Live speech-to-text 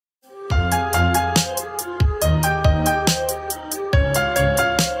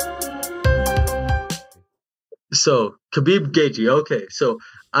So Khabib Gaethje. Okay, so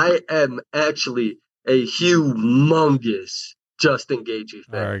I am actually a humongous Justin Gaethje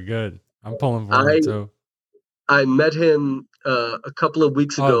All fan. right, good. I'm pulling for him I too. I met him a couple of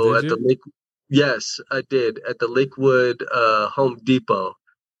weeks Oh, ago did at the you? Lake. Yes, I did at the Lakewood Home Depot,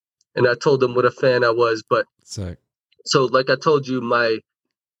 and I told him what a fan I was. But Sick. so, like I told you, my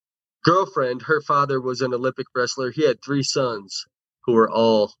girlfriend, her father was an Olympic wrestler. He had three sons who were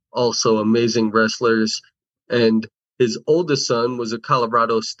all also amazing wrestlers, and his oldest son was a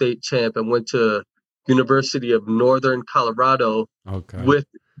Colorado state champ and went to University of Northern Colorado Okay. with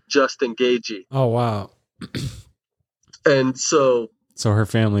Justin Gaethje. Oh wow. And so So her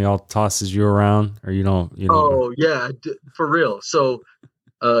family all tosses you around, or you don't? You don't know? oh yeah, for real. So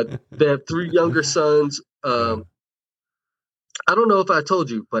they have three younger sons. Yeah. I don't know if I told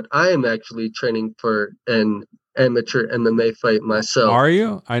you, but I am actually training for an amateur MMA fight myself. Are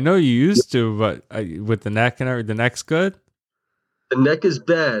you? I know you used to, but with the neck and everything, the neck's good. The neck is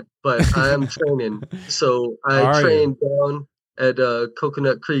bad, but I am training. So I Are you? trained down at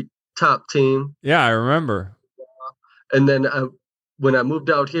Coconut Creek Top Team, Yeah, I remember. and then when I moved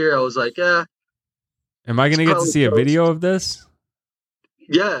out here, I was like, yeah, Am I it's gonna get to probably see a close. video of this?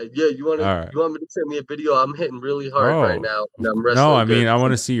 Yeah. You All right. want me to send me a video? I'm hitting really hard right Oh, now, and I'm no. I wrestling mean, good. I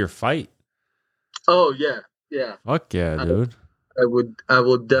want to see your fight. Oh yeah. Fuck yeah, I, dude. I will Have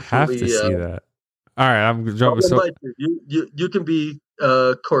to definitely. see that. All right, I'm I'll jumping. So, invite you. You can be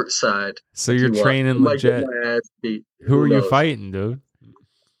courtside so if you're you want. I training might get legit. my ass beat. Who are Who you knows? fighting, dude?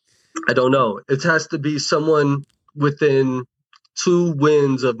 I don't know. It has to be someone within 2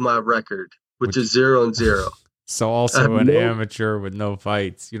 wins of my record, which Which is 0-0. so I have also an no, amateur with no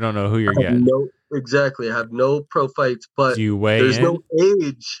fights. You don't know who I you're have getting. no, exactly. I have no pro fights, but Do you weigh there's no in?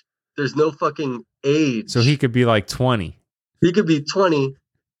 age. There's no fucking age. So he could be like 20. He could be 20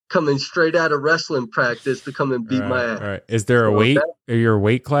 coming straight out of wrestling practice to come and beat my Right, ass. right. Is there a So weight? that, Are your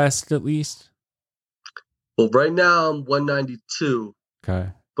weight class at least? well, right now I'm 192. Okay.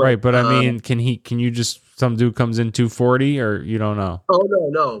 But Right, but I mean, can you just some dude comes in 240 or you don't know? oh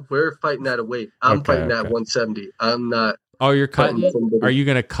no, we're fighting at a weight. I'm Okay, fighting at okay. 170. I'm not Oh, you're fighting cutting? Are somebody. you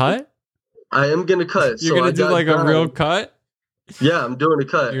gonna cut? I am gonna cut. You're So gonna I do got like a real John. cut? Yeah, I'm doing a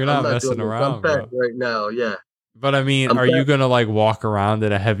cut. You're I'm not not messing doing this. I'm around, fat bro. right now. Yeah, But I mean, I'm are you fat. gonna like walk around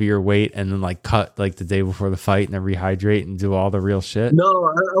at a heavier weight and then like cut like the day before the fight and then rehydrate and do all the real shit? No,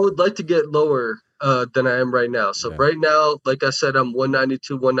 I would like to get lower than I am right now. So Yeah. right now, like I said, I'm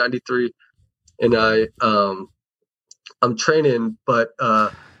 192, 193, and I'm training. But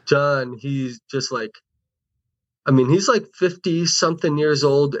John, he's just like, I mean, he's like 50 something years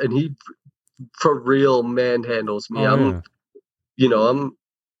old, and he for real manhandles me. Oh yeah. I'm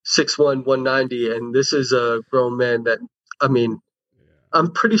 6'1", 190, and this is a grown man that, I mean,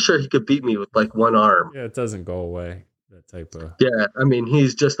 I'm pretty sure he could beat me with like one arm. Yeah, it doesn't go away. That type of Yeah, I mean,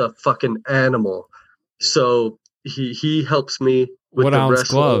 he's just a fucking animal. So he helps me with What the ounce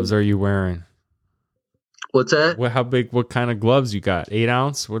wrestling. gloves are you wearing? What's that? How big? What kind of gloves you got? 8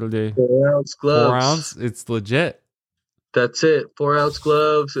 ounce? What are they? 4 ounce gloves. 4 ounce? It's legit. That's it. 4 ounce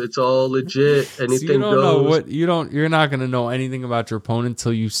gloves. It's all legit. So you Anything don't know goes. what you're not gonna know anything about your opponent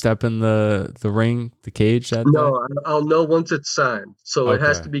until you step in the ring, the cage that day. No, I'll know once it's signed. So it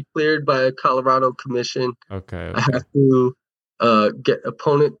has Okay. to be cleared by a Colorado commission. Okay. I have to get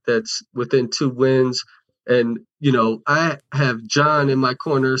opponent that's within 2 wins. And, I have John in my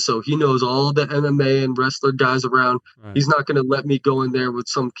corner, so he knows all the MMA and wrestler guys around. Right. He's not going to let me go in there with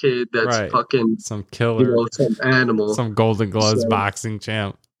some kid that's Right. fucking, Some killer, some animal. some Golden Gloves So, boxing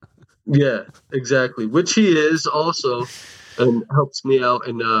champ. yeah, exactly. Which he is also, and helps me out.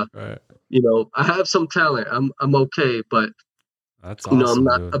 And, Right. I have some talent. I'm okay, but, That's awesome, I'm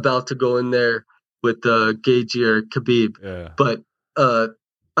not dude. about to go in there with Gaethje or Khabib. Yeah. But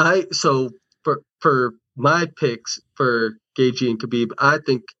so for my picks for Gaethje and Khabib, I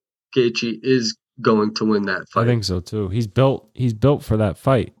think Gaethje is going to win that fight. I think so too. He's built for that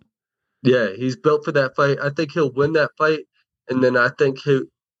fight. Yeah, he's built for that fight. I think he'll win that fight, and then I think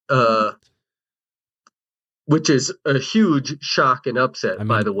which is a huge shock and upset,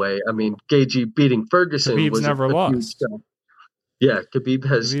 by the way. I mean, Gaethje beating Ferguson Khabib's was never a lost. huge shock. Yeah, Khabib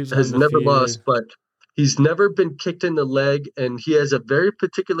Khabib's has never undefeated. lost, but he's never been kicked in the leg, and he has a very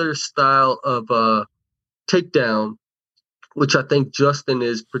particular style of takedown, which I think Justin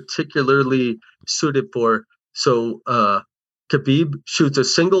is particularly suited for. So Khabib shoots a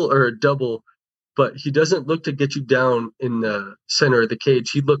single or a double, but he doesn't look to get you down in the center of the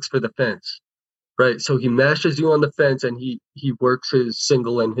cage. He looks for the fence, right? So he mashes you on the fence, and he works his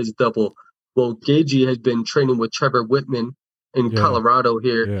single and his double. Well, Gaethje has been training with Trevor Whitman in Colorado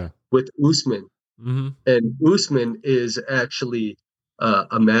here with Usman. Mm-hmm. and Usman is actually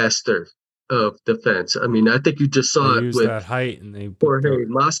a master of defense. I mean, I think you just They saw it use with that height and Jorge they put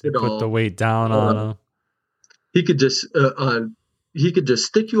the Masvidal. weight down on Uh, him. he could just he could just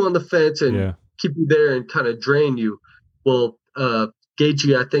stick you on the fence and Yeah. keep you there and kind of drain you. Well,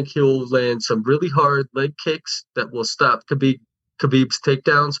 Gaethje, I think he'll land some really hard leg kicks that will stop Khabib's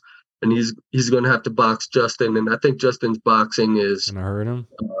takedowns, and he's going to have to box Justin. And I think Justin's boxing is Gonna hurt him.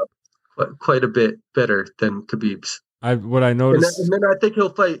 quite a bit better than Khabib's. What I And noticed. then I think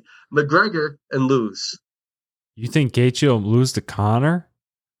he'll fight McGregor and lose. You think Gaethje will lose to Connor?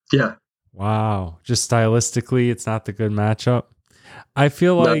 Yeah, Wow. Just stylistically, it's not the good matchup. I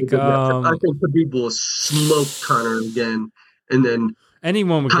feel not a like good matchup. I think Khabib will smoke Connor again, and then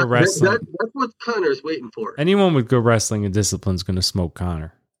anyone with good wrestling. That's what Connor's waiting for. Anyone with good wrestling and discipline is going to smoke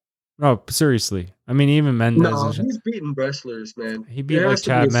Connor. No, seriously. I mean, even Mendez. No, he's beating wrestlers, man. He beat like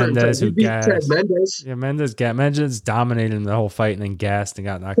Chad Mendez, who gassed. Chad Mendez. Yeah, Mendez dominated the whole fight and then gassed and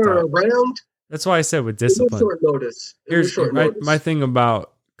got knocked out. Around. That's why I said with discipline. Short notice. Here's my thing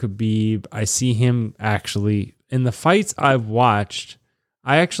about Khabib. I see him actually in the fights I've watched.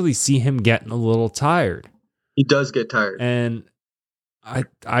 I actually see him getting a little tired. He does get tired, and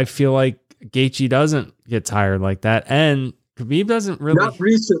I feel like Gaethje doesn't get tired like that, and Khabib doesn't really. Not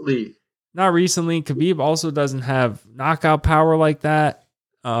recently. Khabib also doesn't have knockout power like that.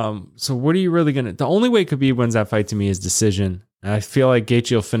 So what are you really gonna? The only way Khabib wins that fight to me is decision. And I feel like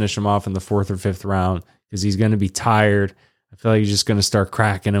Gaethje will finish him off in the 4th or 5th round because he's going to be tired. I feel like he's just going to start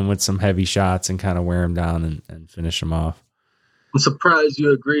cracking him with some heavy shots and kind of wear him down and finish him off. I'm surprised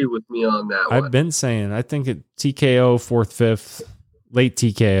you agree with me on that one. I've been saying, I think it TKO 4th, 5th, late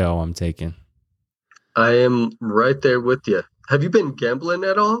TKO I'm taking. I am right there with you. Have you been gambling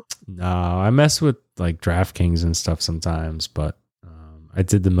at all? No, I mess with like DraftKings and stuff sometimes, but I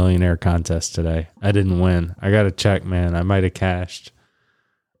did the millionaire contest today. I didn't win. I got to check, man. I might have cashed.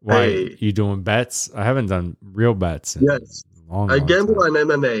 Why you doing bets? I haven't done real bets. Yes. I gamble on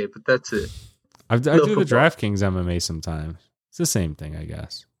MMA, but that's it. I do the DraftKings MMA sometimes. It's the same thing, I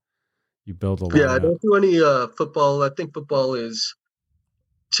guess. You build a line. Yeah, I don't do any football. I think football is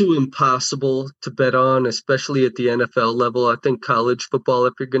too impossible to bet on, especially at the NFL level. I think college football,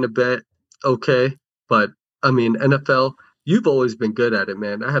 if you're going to bet, okay. But, I mean, NFL, you've always been good at it,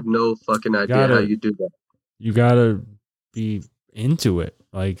 man. I have no fucking idea how you do that. You got to be into it.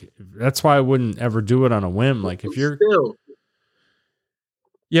 Like, that's why I wouldn't ever do it on a whim. Like, if you're...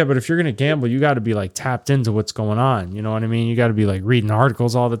 Yeah, but if you're going to gamble, you got to be like tapped into what's going on. You know what I mean? You got to be like reading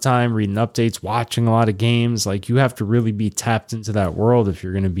articles all the time, reading updates, watching a lot of games. Like you have to really be tapped into that world if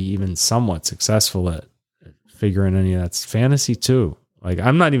you're going to be even somewhat successful at figuring any of that. Fantasy too. Like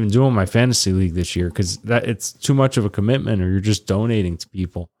I'm not even doing my fantasy league this year because it's too much of a commitment or you're just donating to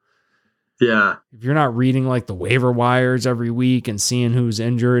people. Yeah. If you're not reading like the waiver wires every week and seeing who's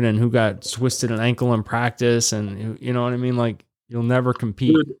injured and who got twisted an ankle in practice and you know what I mean? Like, you'll never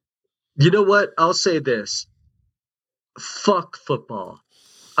compete. Dude, you know what? I'll say this. Fuck football.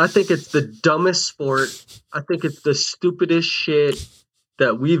 I think it's the dumbest sport. I think it's the stupidest shit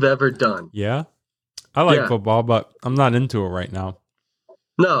that we've ever done. Yeah? I like football, but I'm not into it right now.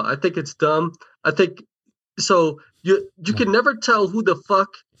 No, I think it's dumb. I think so you can never tell who the fuck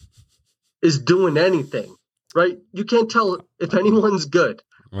is doing anything, right? You can't tell if anyone's good.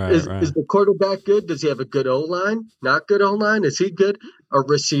 Right, is the quarterback good? Does he have a good O-line? Not good O-line? Is he good? Are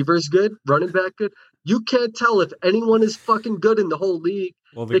receivers good? Running back good? You can't tell if anyone is fucking good in the whole league.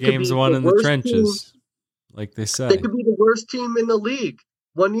 Well, the game's won in the trenches, like they say. They could be the worst team in the league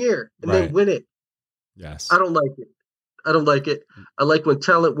one year and they win it. Yes. I don't like it. I like when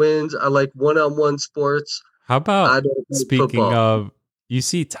talent wins. I like one-on-one sports. How about, speaking of, you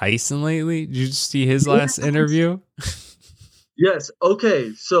see Tyson lately? Did you see his last interview? Yes.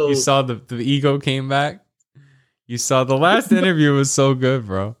 Okay. So you saw the ego came back. You saw the last interview was so good,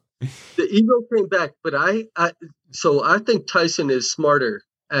 bro. The ego came back, but I think Tyson is smarter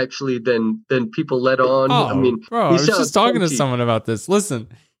actually than people let on. Oh, I mean, bro, I was just talking to someone about this. Listen,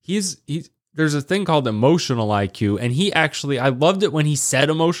 he's there's a thing called emotional IQ, and I loved it when he said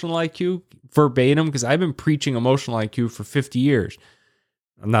emotional IQ verbatim because I've been preaching emotional IQ for 50 years.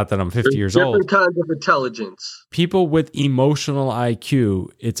 Not that I'm 50 years old. Different kinds of intelligence. People with emotional IQ,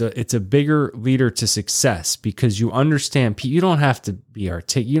 it's a bigger leader to success because you understand. You don't have to be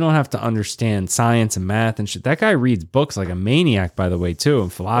you don't have to understand science and math and shit. That guy reads books like a maniac, by the way, too,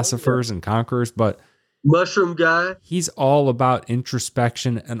 and philosophers and conquerors. But mushroom guy, he's all about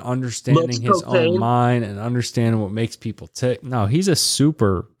introspection and understanding his own mind and understanding what makes people tick. No, he's a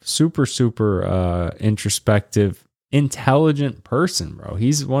super introspective, intelligent person, bro.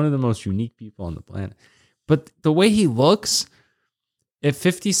 He's one of the most unique people on the planet. But the way he looks at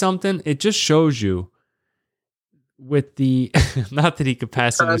 50 something, it just shows you with the, not that he could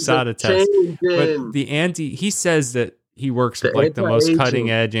pass a USADA test, but he says that he works with like the most cutting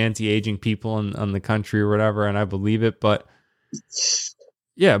edge anti-aging people on the country or whatever. And I believe it, but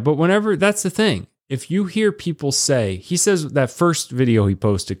yeah, but whenever, that's the thing. If you hear people say, he says that first video he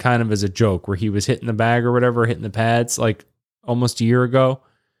posted kind of as a joke where he was hitting the bag or whatever, hitting the pads like almost a year ago.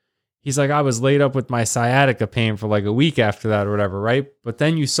 He's like, I was laid up with my sciatica pain for like a week after that or whatever, right? But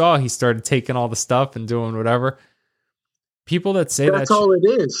then you saw he started taking all the stuff and doing whatever. People that say that's all it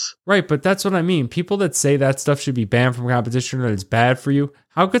is. Right, but that's what I mean. People that say that stuff should be banned from competition or that it's bad for you.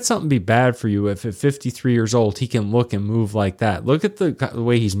 How could something be bad for you if at 53 years old he can look and move like that? Look at the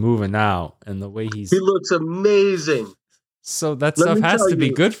way he's moving now and the way he looks amazing. So that stuff has to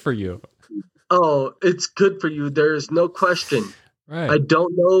be good for you. Oh, it's good for you. There's no question. Right. I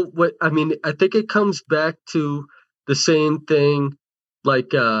don't know what, I mean, I think it comes back to the same thing,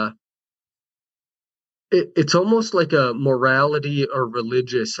 like, it's almost like a morality or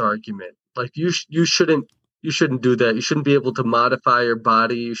religious argument. Like you shouldn't do that. You shouldn't be able to modify your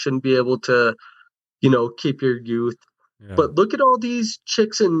body. You shouldn't be able to, keep your youth. Yeah. But look at all these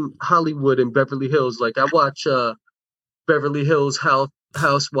chicks in Hollywood and Beverly Hills. Like I watch Beverly Hills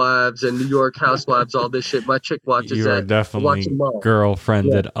Housewives and New York Housewives, all this shit. My chick watches you that. Are definitely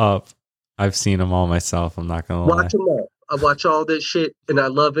girlfriended up. I've seen them all myself. I'm not gonna lie. Watch them all. I watch all this shit and I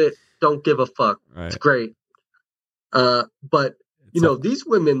love it. Don't give a fuck. Right. It's great. But these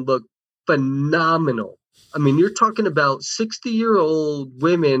women look phenomenal. I mean, you're talking about 60-year-old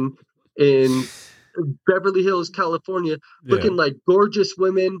women in Beverly Hills, California, looking like gorgeous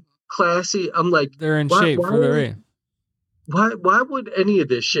women, classy. I'm like, they're in shape for the ring. Why would any of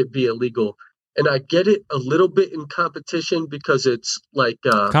this shit be illegal? And I get it a little bit in competition because it's like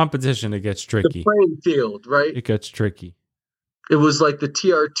competition. It gets tricky. The playing field, right? It gets tricky. It was like the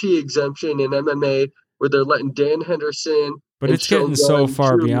TRT exemption in MMA where they're letting Dan Henderson. But it's getting so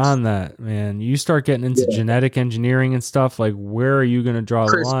far beyond that, man. You start getting into genetic engineering and stuff. Like, where are you going to draw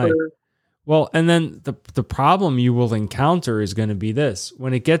the line? Well, and then the problem you will encounter is going to be this.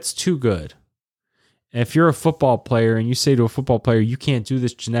 When it gets too good, if you're a football player and you say to a football player, you can't do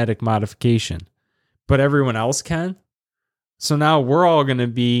this genetic modification, but everyone else can. So now we're all going to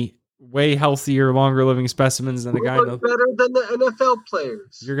be way healthier, longer living specimens than the guy. Better than the NFL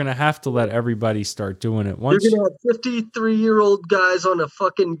players. You're going to have to let everybody start doing it. You're going to have 53-year-old guys on a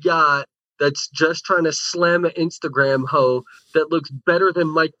fucking yacht that's just trying to slam an Instagram hoe that looks better than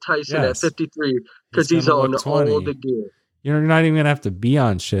Mike Tyson at 53 because he's on all the gear. You're not even going to have to be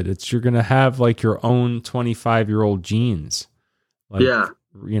on shit. You're going to have like your own 25-year-old genes. Like,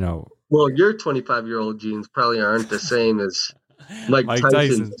 well, your 25-year-old genes probably aren't the same as Mike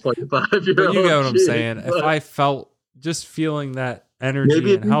Tyson's 25-year-old. But you get what I'm saying. If I felt just feeling that energy,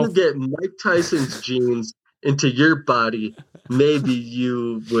 maybe and health, if you could get Mike Tyson's genes into your body, maybe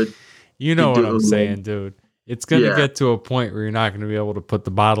you would. You know what I'm saying, dude. It's going to get to a point where you're not going to be able to put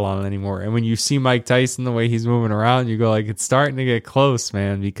the bottle on anymore. And when you see Mike Tyson, the way he's moving around, you go like, it's starting to get close,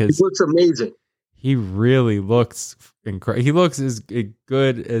 man, because he looks amazing. He really looks incredible. He looks as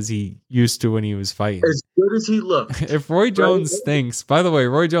good as he used to when he was fighting. As good as he looked. If Roy Jones thinks, by the way,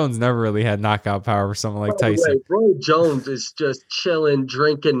 Roy Jones never really had knockout power for someone like Tyson. Roy Jones is just chilling,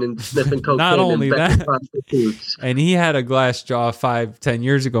 drinking, and sniffing cocaine. Not only that, and he had a glass jaw 5-10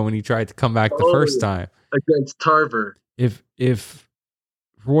 years ago when he tried to come back the first time against Tarver. If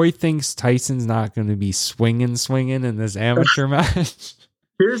Roy thinks Tyson's not going to be swinging in this amateur match.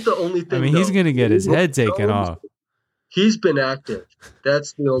 Here's the only thing. I mean, he's going to get his head taken off. He's been active.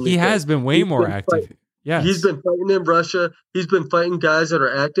 That's the only thing. He has been way more active. Yeah. He's been fighting in Russia. He's been fighting guys that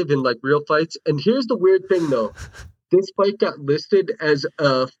are active in like real fights. And here's the weird thing though. This fight got listed as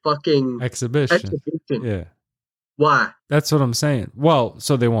a fucking exhibition. Yeah. Why? That's what I'm saying. Well,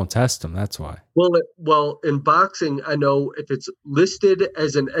 so they won't test him. That's why. Well, in boxing, I know if it's listed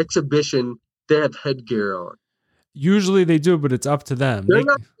as an exhibition, they have headgear on. Usually they do, but it's up to them. They're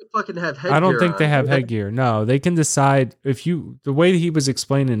not going to fucking have headgear. I don't think they have headgear. No, they can decide the way he was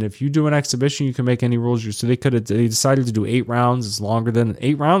explaining, if you do an exhibition, you can make any rules. So they decided to do 8 rounds. It's longer than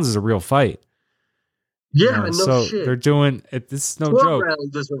 8 rounds is a real fight. Yeah, no shit. They're doing it. This is no 12 joke.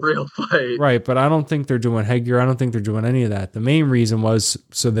 rounds is a real fight. Right, but I don't think they're doing headgear. I don't think they're doing any of that. The main reason was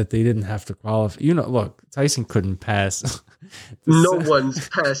so that they didn't have to qualify. Look, Tyson couldn't pass. No one's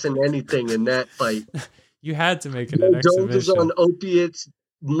passing anything in that fight. You had to make it an exhibition. Jones is on opiates.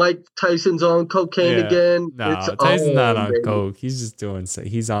 Mike Tyson's on cocaine Yeah. again. It's No, Tyson's not on baby. coke. He's just doing.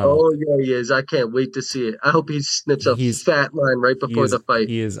 He's on. Oh yeah, he is. I can't wait to see it. I hope he snips a He's fat line right before the fight.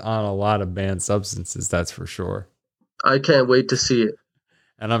 he is on a lot of banned substances. That's for sure. I can't wait to see it.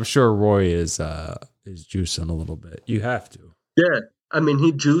 And I'm sure Roy is juicing a little bit. You have to. Yeah, I mean,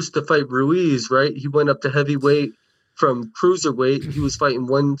 he juiced to fight Ruiz, right? He went up to heavyweight from cruiserweight. He was fighting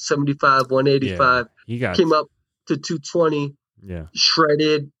 175, 185. Yeah, came up to 220. Yeah,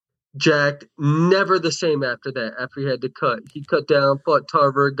 shredded, jacked. Never the same after that. After he had to cut, he cut down, fought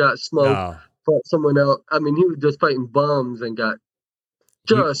Tarver, got smoked, fought someone else. I mean, he was just fighting bums and got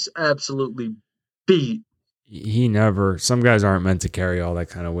just absolutely beat. He never. Some guys aren't meant to carry all that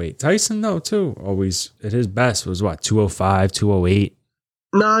kind of weight. Tyson, though, too. Always at his best was what, 205, 208.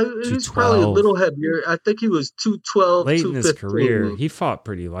 No, he was probably a little heavier. I think he was 212, late in his 215. career. He fought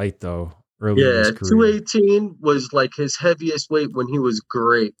pretty light though. Early in his career. 218 was like his heaviest weight when he was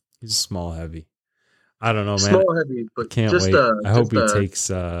great. He's small heavy. I don't know, man. Small heavy, but can't just wait. I hope he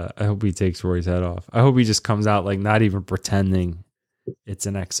takes. I hope he takes Roy's head off. I hope he just comes out like not even pretending it's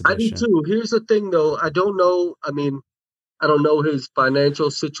an exhibition. I do too. Here's the thing, though. I don't know. I mean, I don't know his financial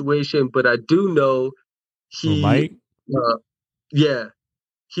situation, but I do know he might. Yeah,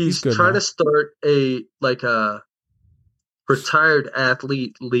 he's trying to start a retired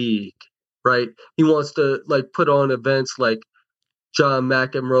athlete league, right? He wants to put on events like John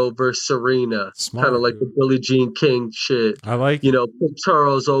McEnroe versus Serena, kind of like the Billie Jean King shit. I like,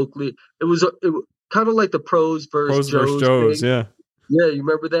 Charles Oakley. It was kind of like the pros versus Joes. Yeah. Yeah, you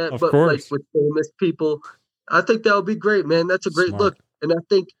remember that? Of course. With famous people. I think that would be great, man. That's a great look. And I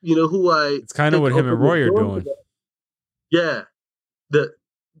think, it's kind of what him and Roy are doing. Yeah.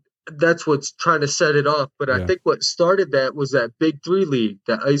 That's what's trying to set it off. But I think what started that was that Big Three League,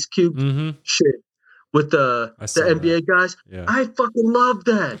 that Ice Cube shit with the NBA guys. Yeah. I fucking love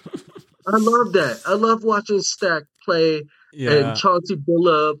that. I love that. I love watching Stack play and Chauncey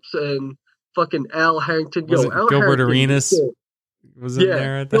Billups and fucking Al Harrington. Gilbert Arenas was in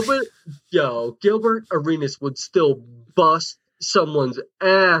there. Gilbert Arenas would still bust someone's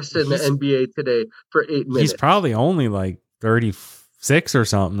ass in the NBA today for 8 minutes. He's probably only like 36 or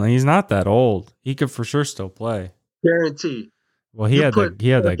something. He's not that old. He could for sure still play. Guarantee. Well, he had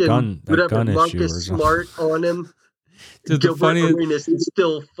that gun issue or something. Smart on him. Dude, Gilbert Arenas is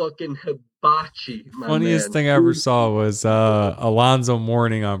still fucking hibachi. Funniest thing I ever saw was Alonzo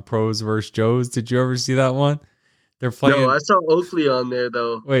Mourning on Pros vs. Joes. Did you ever see that one? They're playing. No, I saw Oakley on there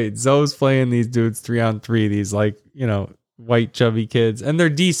though. Wait, Zoe's playing these dudes 3-on-3. These white chubby kids, and they're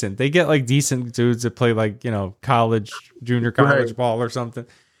decent. They get like decent dudes that play junior college ball or something.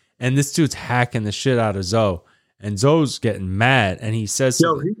 And this dude's hacking the shit out of Zoe, and Zoe's getting mad, and he says,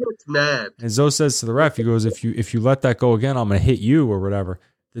 he gets mad. And Zoe says to the ref, he goes, "If you let that go again, I'm gonna hit you or whatever."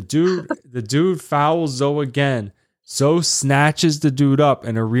 The dude fouls Zoe again. Zoe snatches the dude up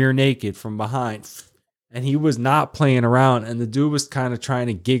in a rear naked from behind. And he was not playing around, and the dude was kind of trying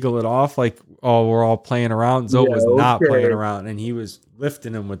to giggle it off like, "Oh, we're all playing around." Zoe was not playing around, and he was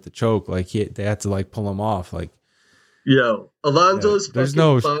lifting him with the choke. Like they had to pull him off. Alonzo's bicep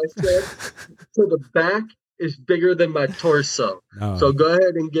to the back is bigger than my torso. No. So go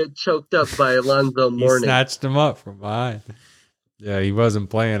ahead and get choked up by Alonzo Mourning. He snatched him up from behind. Yeah, he wasn't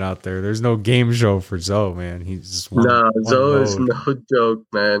playing out there. There's no game show for Zoe, man. He's just Zoe is no joke,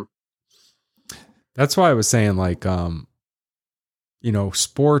 man. That's why I was saying,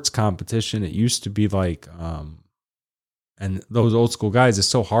 sports competition, it used to be and those old school guys is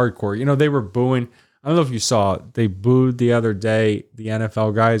so hardcore. They were booing. I don't know if you saw, they booed the other day. The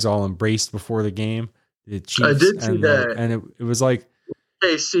NFL guys all embraced before the game. The Chiefs, I did see that. And it was like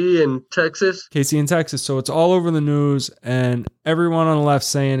KC in Texas. So it's all over the news, and everyone on the left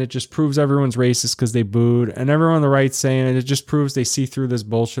saying it just proves everyone's racist because they booed, and everyone on the right saying it just proves they see through this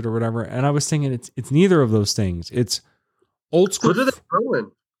bullshit or whatever. And I was thinking it's neither of those things. It's old school. What are they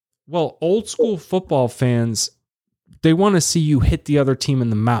doing? Well, old school football fans, they want to see you hit the other team in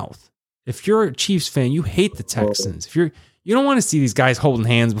the mouth. If you're a Chiefs fan, you hate the Texans. If you don't want to see these guys holding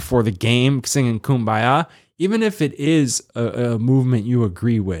hands before the game, singing Kumbaya. Even if it is a movement you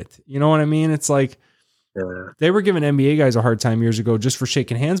agree with. You know what I mean? It's like they were giving NBA guys a hard time years ago just for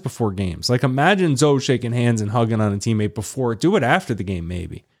shaking hands before games. Imagine Zoe shaking hands and hugging on a teammate before. Do it after the game,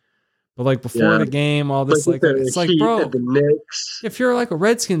 maybe. But before the game, all this, it's bro, if you're a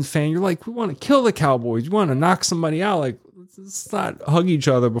Redskins fan, you're we want to kill the Cowboys. You want to knock somebody out. Let's not hug each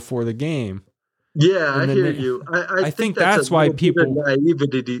other before the game. Yeah, I hear you. I think that's why people...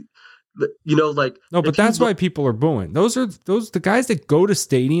 naivety Like No, but that's why people are booing. Those the guys that go to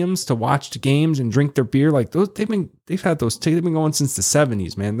stadiums to watch the games and drink their beer. Like those, they've been going since the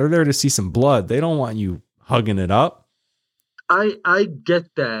 70s, man. They're there to see some blood. They don't want you hugging it up. I get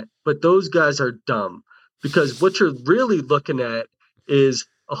that, but those guys are dumb because what you're really looking at is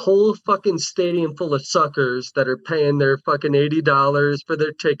a whole fucking stadium full of suckers that are paying their fucking $80 for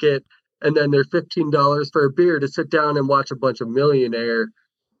their ticket and then their $15 for a beer to sit down and watch a bunch of millionaire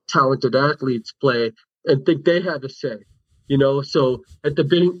talented athletes play and think they have a say. So at the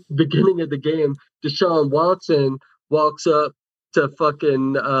beginning of the game, Deshaun Watson walks up to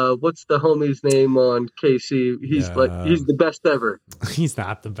fucking what's the homie's name on KC? He's he's the best ever. He's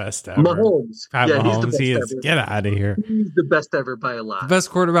not the best ever. Mahomes. Mahomes, he's the best ever. Get out of here. He's the best ever by a lot. The best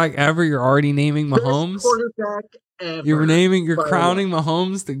quarterback ever. You're already naming Mahomes. Best quarterback ever. You're crowning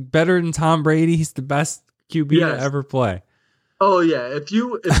Mahomes better than Tom Brady. He's the best QB to ever play. Oh yeah. If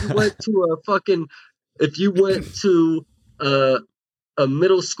you went to a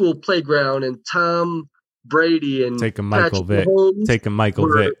middle school playground and Tom Brady and take a Michael Vick.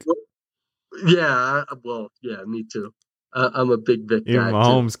 Yeah, me too. I'm a big Vick guy. Even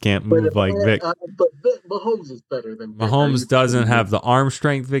Mahomes can't move like Vick. But Mahomes is better than Vick. Mahomes doesn't have the arm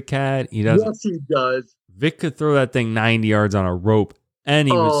strength Vick had. He doesn't. Yes, he does. Vick could throw that thing 90 yards on a rope, and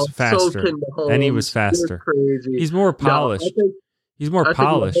he was faster. So can Mahomes. Crazy. He's more polished. He's more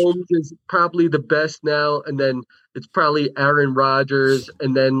polished. Mahomes is probably the best now, and then it's probably Aaron Rodgers,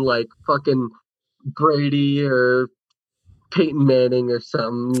 and then like fucking Brady or Peyton Manning or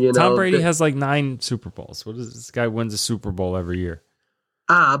something. Tom Brady has like 9 Super Bowls. What is this guy wins a Super Bowl every year?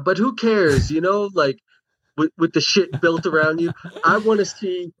 But who cares? Like with the shit built around you. I want to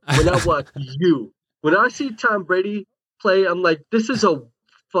see when I see Tom Brady play. I'm like, this is a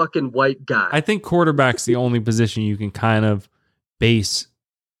fucking white guy. I think quarterback's the only position you can kind of base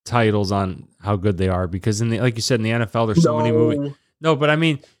titles on how good they are, because like you said, in the NFL, there's so many movies. No, but I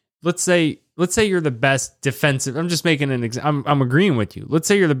mean, let's say you're the best defensive. I'm just making an example. I'm agreeing with you. Let's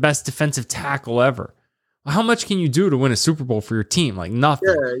say you're the best defensive tackle ever. Well, how much can you do to win a Super Bowl for your team? Like nothing.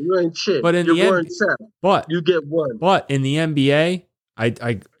 Yeah, you ain't shit. But you're Warren Sapp. But you get one. But in the NBA,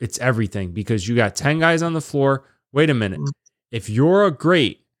 it's everything, because you got 10 guys on the floor. Wait a minute. If you're a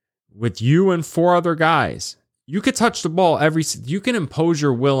great with you and 4 other guys, you could touch the ball you can impose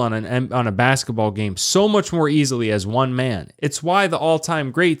your will on a basketball game so much more easily as one man. It's why the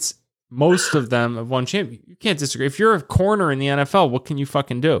all-time greats, most of them have won champion. You can't disagree. If you're a corner in the NFL, what can you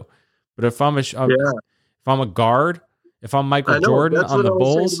fucking do? But if I'm a guard, if I'm Michael Jordan on the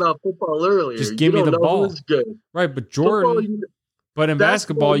Bulls, I was saying about football earlier. Just give me the ball. Right, but Jordan. But in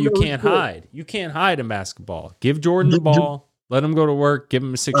basketball, you can't hide. You can't hide in basketball. Give Jordan the ball. Let him go to work. Give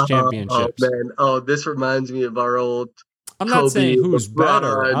him 6 championships. Oh, man. Oh, this reminds me of our old I'm not saying who's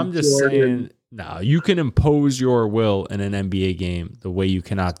better. I'm just saying, no, you can impose your will in an NBA game the way you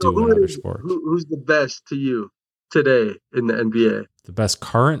cannot do in other sports. Who's the best to you today in the NBA? The best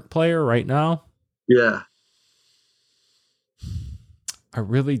current player right now? Yeah. I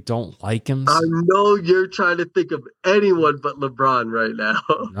really don't like him. I know you're trying to think of anyone but LeBron right now.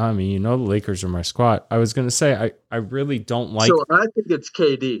 No, I mean, the Lakers are my squad. I was going to say, I really don't like... So I think it's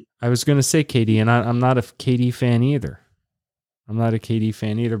KD. I was going to say KD, and I'm not a KD fan either.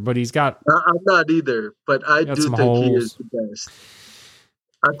 But he's got... I'm not either, but I do think he is the best.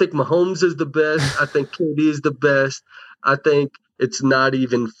 I think Mahomes is the best. I think KD is the best. I think it's not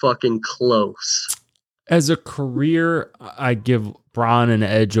even fucking close. As a career, I give Bron an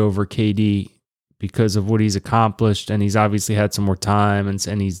edge over KD because of what he's accomplished, and he's obviously had some more time,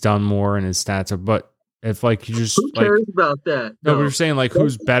 and he's done more, and his stats are. But if like you just who cares about that? No, but you're saying like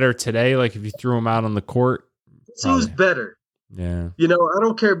who's better today? Like if you threw him out on the court, who's better? Yeah, I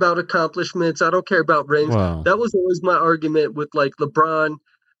don't care about accomplishments. I don't care about rings. Wow. That was always my argument with like LeBron,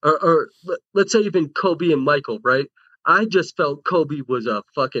 or let's say even Kobe and Michael, right? I just felt Kobe was a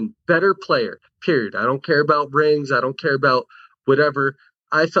fucking better player, period. I don't care about rings. I don't care about whatever.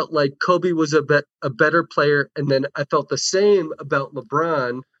 I felt like Kobe was a better player. And then I felt the same about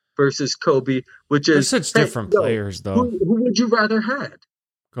LeBron versus Kobe, which is... They're such different players, though. Who would you rather have?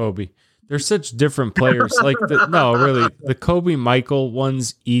 Kobe. They're such different players. Like, the Kobe-Michael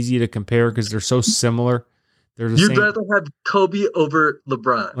one's easy to compare because they're so similar. They're the You'd same. rather have Kobe over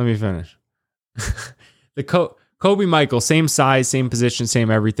LeBron. Let me finish. Kobe Michael, same size, same position, same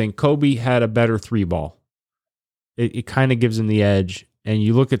everything. Kobe had a better 3-ball. It kind of gives him the edge. And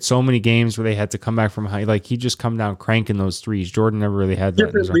you look at so many games where they had to come back from high, like he just come down cranking those threes. Jordan never really had that.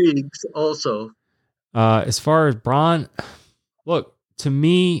 Different leagues also. As far as Bron, look, to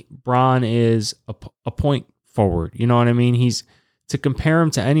me, Bron is a point forward. You know what I mean? To compare him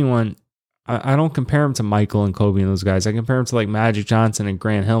to anyone, I don't compare him to Michael and Kobe and those guys. I compare him to like Magic Johnson and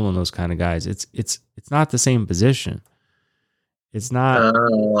Grant Hill and those kind of guys. It's not the same position. It's not.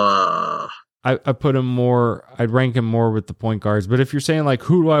 I put him more. I'd rank him more with the point guards. But if you're saying like,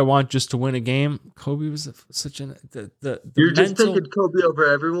 who do I want just to win a game? Kobe was such an the You're just taking Kobe over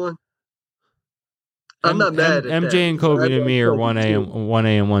everyone. I'm not mad at MJ that. and Kobe to me are 1A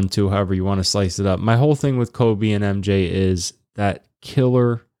and 1-2, however you want to slice it up. My whole thing with Kobe and MJ is that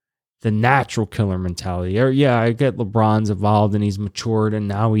killer, the natural killer mentality. Or yeah, I get LeBron's evolved and he's matured and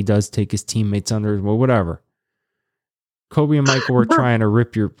now he does take his teammates under his, well, whatever. Kobe and Michael were trying to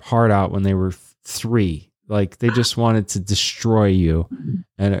rip your heart out when they were 3. Like they just wanted to destroy you.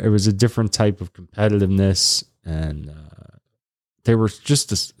 And it was a different type of competitiveness. And they were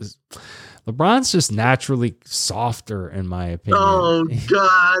just LeBron's just naturally softer, in my opinion. Oh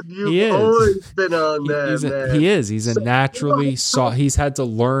God, you've always been on that, man. He is. He's a naturally soft. He's had to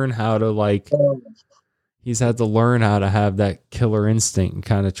learn how to He's had to learn how to have that killer instinct and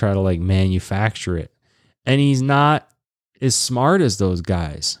kind of try to like manufacture it. And he's not as smart as those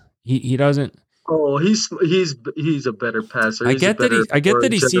guys. He doesn't. Oh, he's a better passer. I get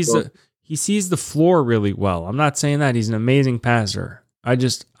that he sees the floor really well. I'm not saying that he's an amazing passer. I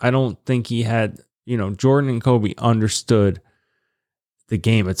don't think he had, Jordan and Kobe understood the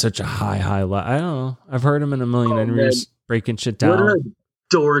game at such a high level. I don't know. I've heard him in a million interviews breaking shit down. What a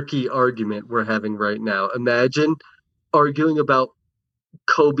dorky argument we're having right now. Imagine arguing about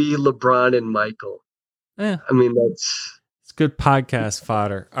Kobe, LeBron, and Michael. Yeah. I mean, it's good podcast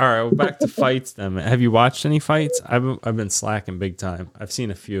fodder. All right, well, back to fights then. Have you watched any fights? I've been slacking big time. I've seen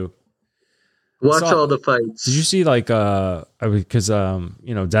a few. Watch all the fights. Did you see because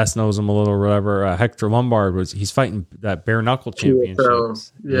Des knows him a little or whatever. Hector Lombard he's fighting that bare knuckle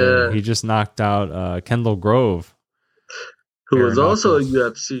championships. Yeah. He just knocked out Kendall Grove, who was also a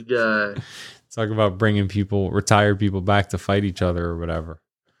UFC guy. Talk about bringing retired people back to fight each other or whatever.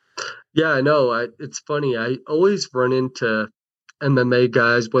 Yeah, I know. It's funny. I always run into MMA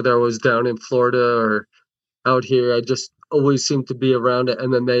guys, whether I was down in Florida or out here. I just always seem to be around an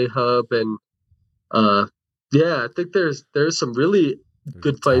MMA hub, and I think there's some really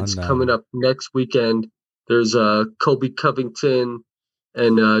good fights coming up next weekend. There's Colby Covington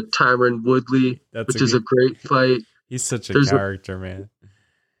and Tyron Woodley, which is a great fight. He's such a character, man.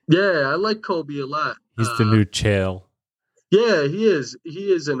 Yeah, I like Colby a lot. He's the new Chael. Yeah, he is.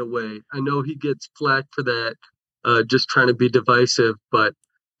 He is in a way. I know he gets flack for that, just trying to be divisive, but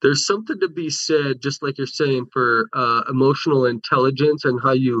there's something to be said, just like you're saying, for emotional intelligence and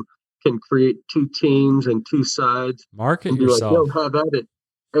how you can create two teams and two sides. Market yourself. Like, yo, have at it.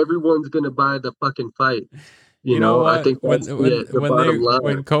 Everyone's going to buy the fucking fight. You know I think that's the bottom line.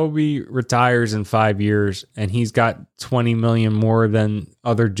 When Kobe retires in 5 years and he's got 20 million more than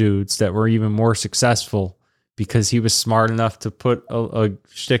other dudes that were even more successful because he was smart enough to put a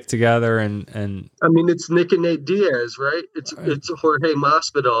shtick together and I mean, it's Nick and Nate Diaz, right? It's Jorge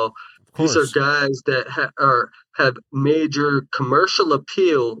Masvidal. These are guys that have major commercial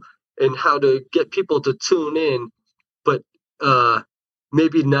appeal in how to get people to tune in, but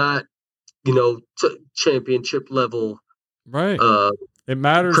maybe not, championship level. Right. It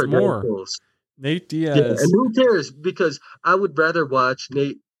matters more. Nate Diaz. Yeah, and who cares? Because I would rather watch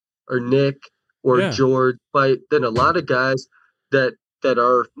Nate or Nick or George fight than a lot of guys that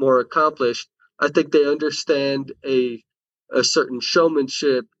are more accomplished. I think they understand a certain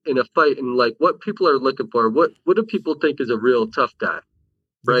showmanship in a fight and like what people are looking for. What do people think is a real tough guy?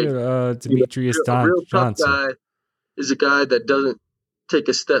 Right? Demetrius a real tough guy is a guy that doesn't take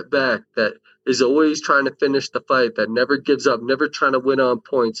a step back, that is always trying to finish the fight, that never gives up, never trying to win on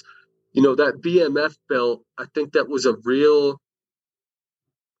points. That BMF belt, I think that was a real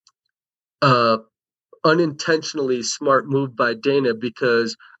unintentionally smart move by Dana,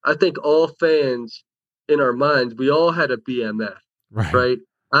 because I think all fans in our minds, we all had a BMF, right?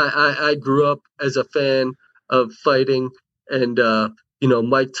 I grew up as a fan of fighting, and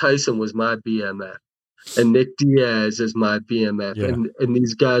Mike Tyson was my BMF, and Nick Diaz is my BMF, and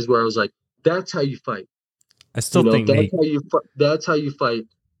these guys where I was like, that's how you fight. I still think that's how you fight,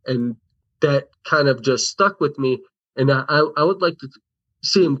 and that kind of just stuck with me, and I would like to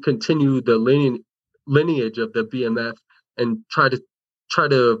see him continue the lineage of the BMF and try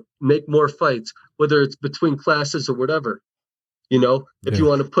to make more fights, whether it's between classes or whatever. If you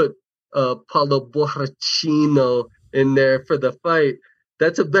want to put Paulo Borrachino in there for the fight,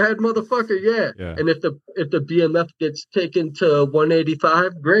 that's a bad motherfucker, yeah. And if the BMF gets taken to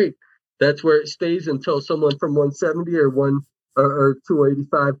 185, great. That's where it stays until someone from 170 or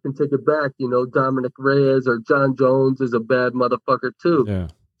 285 can take it back. Dominic Reyes or John Jones is a bad motherfucker too. Yeah.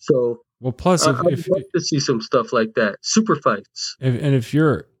 So Well, plus I'd love to see some stuff like that. Super fights. if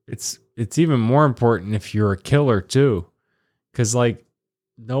you're, it's even more important if you're a killer too, because like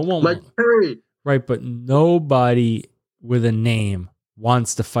no Mike one, Perry. right? But nobody with a name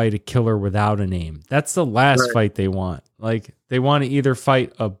wants to fight a killer without a name. That's the last Right. fight they want. Like they want to either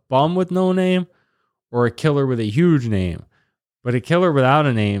fight a bum with no name or a killer with a huge name. But a killer without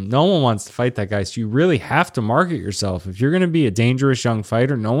a name, no one wants to fight that guy. So you really have to market yourself. If you're going to be a dangerous young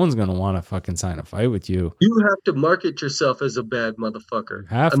fighter, no one's going to want to fucking sign a fight with you. You have to market yourself as a bad motherfucker. You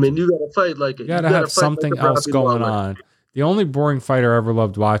have I mean, to. you got to fight like it. You got to have something else going on. The only boring fighter I ever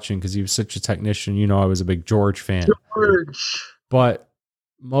loved watching, because he was such a technician, you know, I was a big George fan. George. But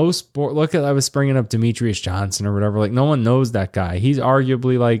look at, I was bringing up Demetrius Johnson or whatever. Like, no one knows that guy. He's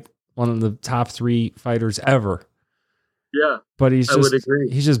arguably like one of the top 3 fighters ever. Yeah. But he's would agree.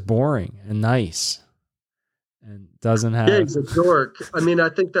 He's just boring and nice and doesn't have. Yeah, he's a dork. I mean, I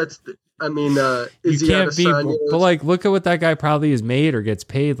think that's. Is you he can't be. But like, look at what that guy probably is made or gets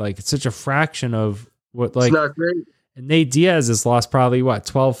paid. Like, it's such a fraction of what. Like, it's not great. And Nate Diaz has lost probably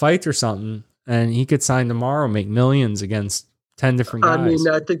 12 fights or something, and he could sign tomorrow, make millions against 10 different guys. I mean,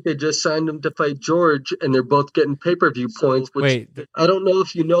 I think they just signed him to fight George, and they're both getting pay-per-view points. Which I don't know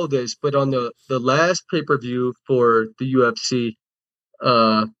if you know this, but on the last pay-per-view for the UFC,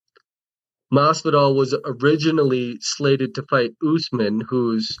 Masvidal was originally slated to fight Usman,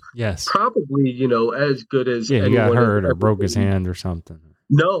 who's probably, as good as he got hurt or broke his hand or something.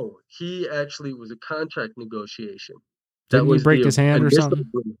 No, he actually was a contract negotiation. Didn't he break his hand or something?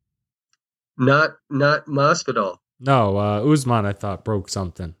 Not Masvidal. No, Usman, I thought, broke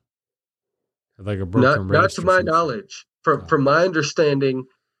something. Like a broken wrist. Not to my knowledge. From my understanding,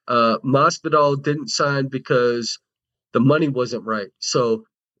 Masvidal didn't sign because the money wasn't right. So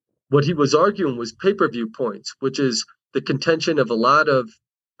what he was arguing was pay-per-view points, which is the contention of a lot of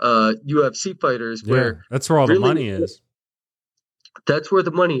UFC fighters. Where that's where all the money is. That's where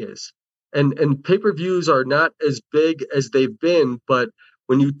the money is. And pay-per-views are not as big as they've been, but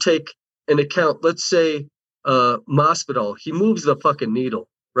when you take an account, let's say Masvidal, he moves the fucking needle,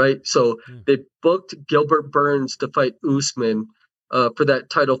 right? So they booked Gilbert Burns to fight Usman for that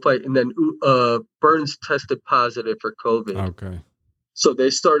title fight, and then Burns tested positive for COVID. Okay. So they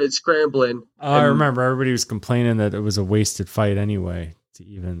started scrambling. I remember everybody was complaining that it was a wasted fight anyway.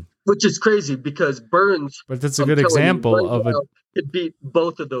 Which is crazy because Burns. But that's a good example of a. Could beat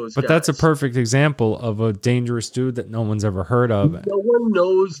both of those guys. But that's a perfect example of a dangerous dude that no one's ever heard of. No one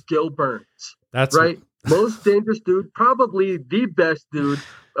knows Gil Burns. That's right. Most dangerous dude, probably the best dude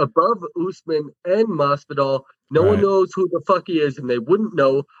above Usman and Masvidal. No one knows who the fuck he is, and they wouldn't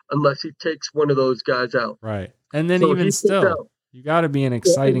know unless he takes one of those guys out. Right. And then even still, you got to be an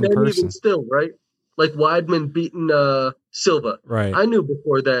exciting person. Even still, right? Like Weidman beating Silva. Right. I knew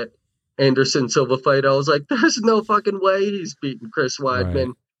before that Anderson Silva fight, I was like, there's no fucking way he's beating Chris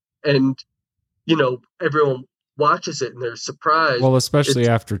Weidman. Right. And, everyone watches it and they're surprised. Well, especially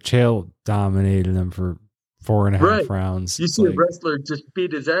after Chael dominated him for 4.5 rounds. You see a wrestler just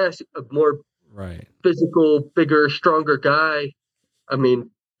beat his ass, a more physical, bigger, stronger guy. I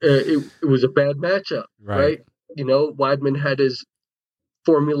mean, it was a bad matchup, right? Weidman had his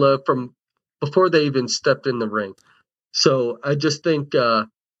formula from before they even stepped in the ring. So I just think,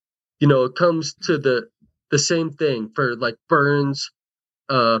 it comes to the same thing for like Burns.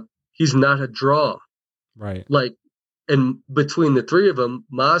 He's not a draw. Right. Like, and between the three of them,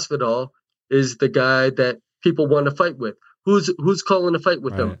 Masvidal is the guy that people want to fight with. Who's calling a fight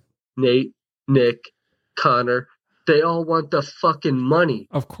with them? Nate, Nick, Connor. They all want the fucking money.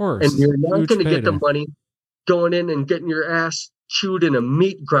 Of course. And you're not going to get the money going in and getting your ass chewed in a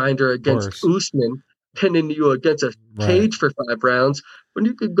meat grinder against Usman, pinning you against a cage for 5 rounds, when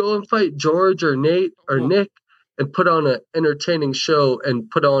you could go and fight George or Nate or Nick and put on an entertaining show and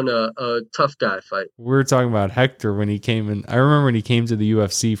put on a tough guy fight. We were talking about Hector when he came in. I remember when he came to the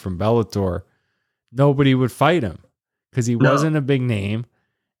UFC from Bellator, nobody would fight him because he wasn't a big name,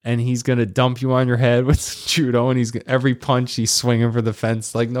 and he's going to dump you on your head with judo, and every punch he's swinging for the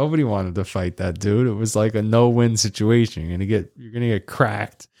fence. Like, nobody wanted to fight that dude. It was like a no-win situation. You're going to get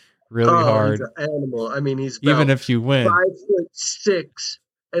cracked really hard. He's an animal. I mean, he's even if you win 5'6"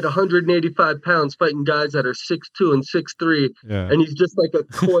 at 185 pounds, fighting guys that are 6'2" and 6'3", and he's just like a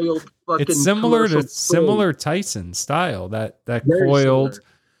coiled fucking. It's similar Tyson style. That coiled. Similar.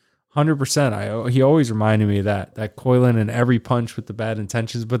 100%. He always reminded me of that coiling in every punch with the bad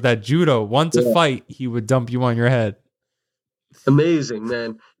intentions. But that judo, once a fight, he would dump you on your head. Amazing,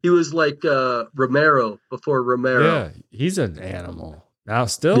 man. He was like Romero before Romero. Yeah, he's an animal. Now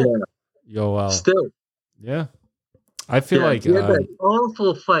still? Yeah. Yoel. Still. Yeah. I feel like... he had that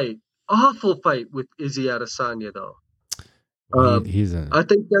awful fight awful fight with Izzy Adesanya, though. Well, he's a I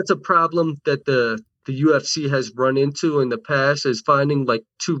think that's a problem that the UFC has run into in the past is finding like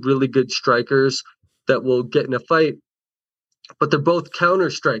two really good strikers that will get in a fight, but they're both counter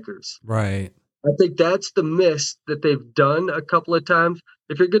strikers. right. I think that's the miss that they've done a couple of times.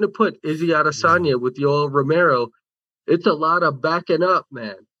 If you're going to put Izzy Yeah. Adesanya with Yoel Romero, it's a lot of backing up,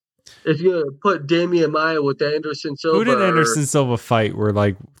 man. If you put Damian Maia with Anderson Who Silva did or Anderson Silva fight where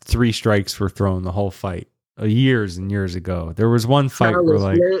like 3 strikes were thrown the whole fight? Years and years ago. There was one fight where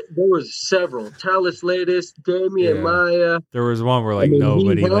like There was several. Talis Latis, Damian yeah. Maya. There was one where I like mean, he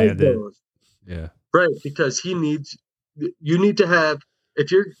nobody has landed. those. Yeah. Right, because you need to have if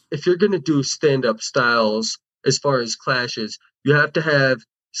you're going to do stand-up styles as far as clashes, you have to have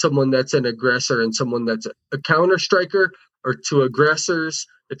someone that's an aggressor and someone that's a counter striker or two aggressors.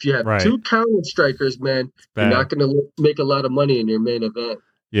 If you have Right. two counter strikers, man, It's you're not bad. going to make a lot of money in your main event.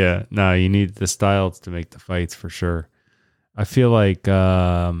 Yeah. No, you need the styles to make the fights for sure. I feel like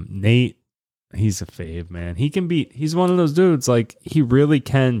Nate, he's a fave, man. He's one of those dudes, like, he really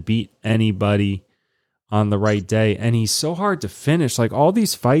can beat anybody on the right day. And he's so hard to finish. Like, all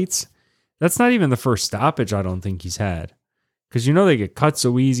these fights, that's not even the first stoppage I don't think he's had. Because, they get cut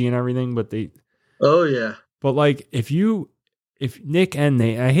so easy and everything, Oh yeah. but like, if Nick and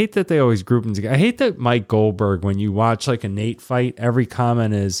Nate, I hate that they always group them together. I hate that Mike Goldberg, when you watch like a Nate fight, every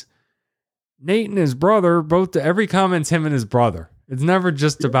comment is, Nate and his brother, every comment's him and his brother. It's never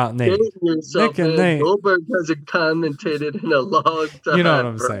just about Nate. Dating yourself, Nick and man. Nate. Goldberg hasn't commentated in a long time. You know what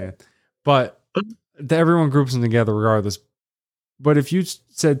I'm bro. saying? But everyone groups them together regardless. But if you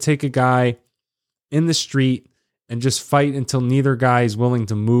said take a guy in the street and just fight until neither guy is willing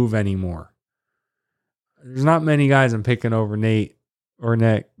to move anymore, there's not many guys I'm picking over Nate or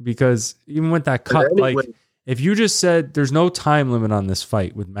Nick, because even with that cut, Anyway, like, if you just said there's no time limit on this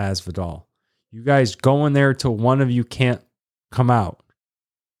fight with Masvidal, you guys go in there till one of you can't come out.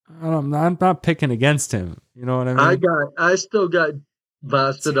 I'm not picking against him. You know what I mean? I still got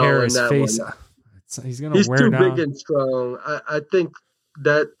Masvidal in that face. one. He's Too down. big and strong. I think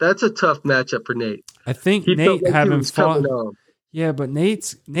that's a tough matchup for Nate. I think He felt Nate like he having was fought. coming on. Yeah, but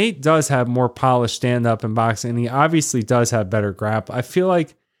Nate does have more polished stand up in boxing, and he obviously does have better grapple. I feel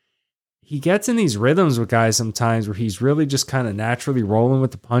like he gets in these rhythms with guys sometimes where he's really just kind of naturally rolling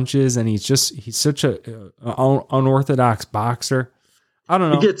with the punches, and he's such a unorthodox boxer. I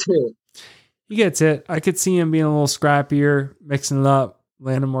don't know. He gets hit. He gets hit. I could see him being a little scrappier, mixing it up,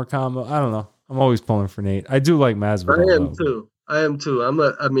 landing more combo. I don't know. I'm always pulling for Nate. I do like Masvidal. I am too. I'm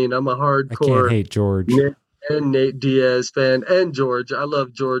a I hardcore can't hate George. Nick and Nate Diaz fan, and George. I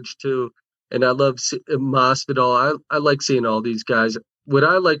love George too, and I love Masvidal. I like seeing all these guys. What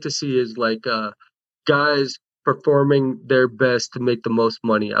I like to see is like guys performing their best to make the most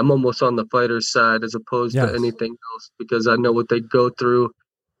money. I'm almost on the fighter's side as opposed to anything else, because I know what they go through,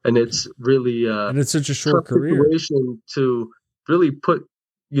 and it's really and it's such a short tough career situation to really put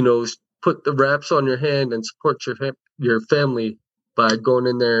the wraps on your hand and support your family by going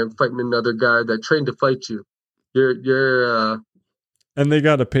in there and fighting another guy that trained to fight you. You're and they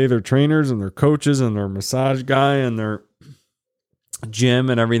got to pay their trainers and their coaches and their massage guy and their gym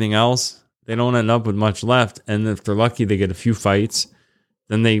and everything else. They don't end up with much left, and if they're lucky they get a few fights,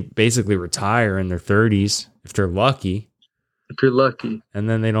 then they basically retire in their 30s if they're lucky. If you're lucky. And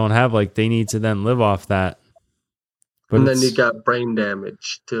then they don't have, like, they need to then live off that. But and then you got brain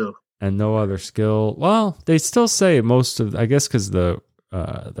damage too. And no other skill. Well, they still say most of, I guess, because the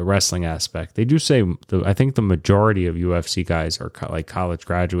wrestling aspect, they do say, I think the majority of UFC guys are like college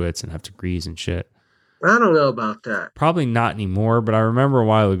graduates and have degrees and shit. I don't know about that. Probably not anymore, but I remember a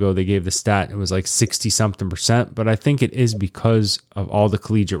while ago they gave the stat, it was like 60-something%, but I think it is because of all the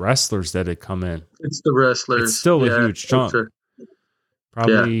collegiate wrestlers that had come in. It's the wrestlers. It's still a huge chunk. Sure.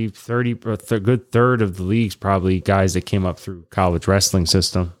 Probably 30, a good third of the league's probably guys that came up through college wrestling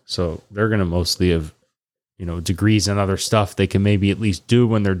system. So they're going to mostly have, degrees and other stuff they can maybe at least do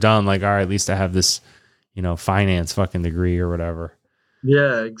when they're done. Like, all right, at least I have this, finance fucking degree or whatever.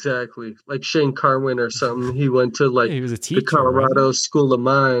 Yeah, exactly. Like Shane Carwin or something. He went to he was a teacher, the Colorado School of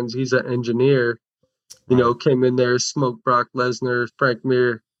Mines. He's an engineer. Came in there, smoked Brock Lesnar, Frank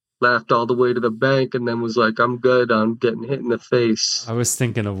Mir, laughed all the way to the bank, and then was like, I'm good. I'm getting hit in the face. I was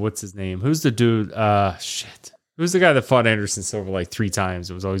thinking of what's his name? Who's the dude? Who's the guy that fought Anderson Silva like 3 times?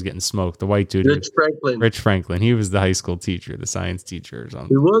 It was always getting smoked. The white dude. Rich Franklin. He was the high school teacher, the science teacher or something.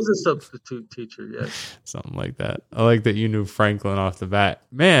 He was a substitute teacher, yes. Something like that. I like that you knew Franklin off the bat.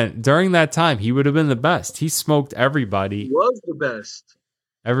 Man, during that time, he would have been the best. He smoked everybody. He was the best.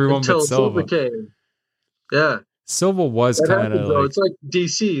 Everyone until but Silva came. Yeah. Silva was That kind happens of though. like, It's like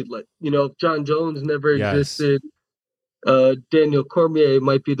DC. Like, if John Jones never yes, existed, Daniel Cormier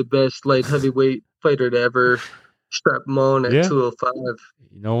might be the best light heavyweight fighter to ever strap him on at yeah, 205.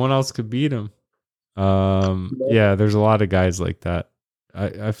 no one else could beat him. You know? Yeah, there's a lot of guys like that.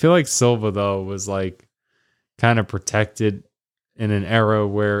 I feel like Silva though was like kind of protected in an era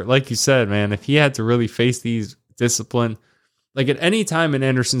where, like you said, man, if he had to really face these discipline, like at any time in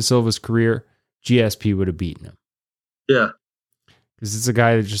Anderson Silva's career, GSP would have beaten him. Yeah, Because it's a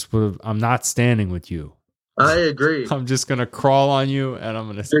guy that just would have, I'm not standing with you. I agree. I'm just going to crawl on you and I'm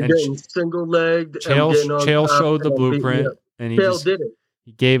going to. You're getting single legged. I'm getting on Chael top. showed the And I'm beating you blueprint up. and Chael did it.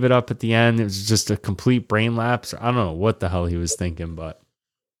 he gave it up at the end. It was just a complete brain lapse. I don't know what the hell he was thinking, but.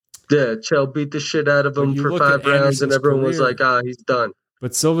 Yeah, Chael beat the shit out of him for 5 rounds, and everyone was like, he's done.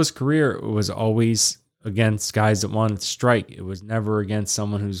 But Silva's career was always against guys that wanted to strike. It was never against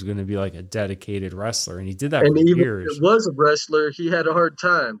someone who's going to be like a dedicated wrestler. And he did that for even years. if it was a wrestler, he had a hard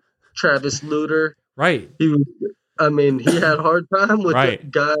time. Travis Luter. Right. He had a hard time with the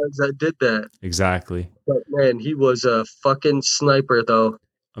guys that did that. Exactly. But man, he was a fucking sniper though.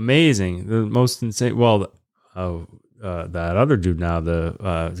 Amazing. The most insane. Well, that other dude now,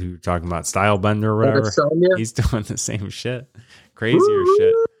 who you're talking about, Stylebender or whatever, he's doing the same shit. Crazier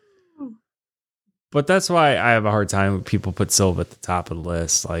shit. But that's why I have a hard time when people put Silva at the top of the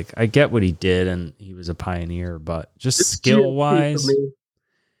list. Like, I get what he did, and he was a pioneer, but just skill-wise...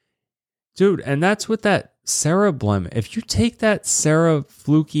 Dude, and that's with that Sarah blemish. If you take that Sarah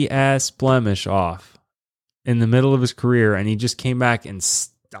fluky-ass blemish off in the middle of his career, and he just came back and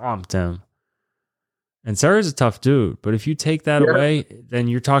stomped him, and Sarah's a tough dude, but if you take that away, then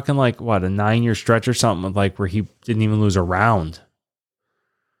you're talking like, what, a 9-year stretch or something, like where he didn't even lose a round.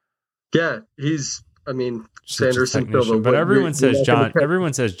 Yeah, he's, Sanderson Silva. But everyone says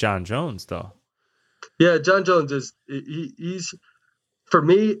Jon Jones, though. Yeah, Jon Jones is, he's, for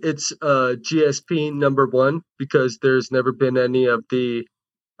me, it's GSP number 1, because there's never been any of the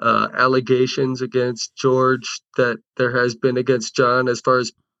allegations against George that there has been against Jon as far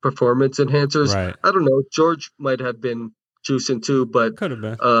as performance enhancers. Right. I don't know. George might have been juicing too, but could have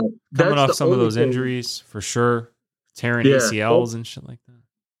been coming off some of those injuries for sure, tearing ACLs and shit like that.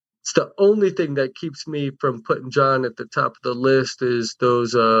 It's the only thing that keeps me from putting Jon at the top of the list is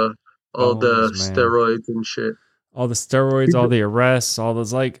those all the steroids and shit. All the steroids, all the arrests, all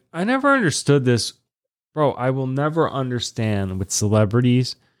those, like, I never understood this. Bro, I will never understand with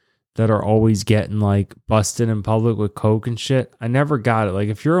celebrities that are always getting like busted in public with coke and shit. I never got it. Like,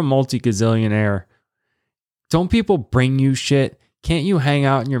 if you're a multi-gazillionaire, don't people bring you shit? Can't you hang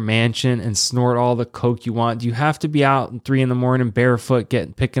out in your mansion and snort all the coke you want? Do you have to be out at 3 a.m. barefoot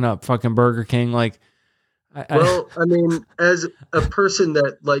picking up fucking Burger King? Like, as a person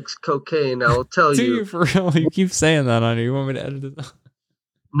that likes cocaine, I'll tell do you. You for real? You keep saying that on here. You want me to edit it out?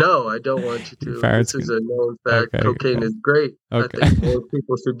 No, I don't want you to. This is a known fact. Okay, cocaine is great. Okay. I think more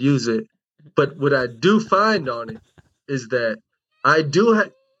people should use it. But what I do find on it is that I do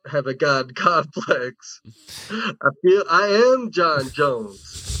have a God complex. I feel I am Jon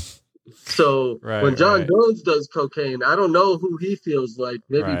Jones. So when Jon Jones does cocaine, I don't know who he feels like.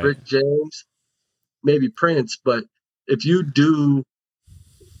 Maybe Rick James, maybe Prince. But if you do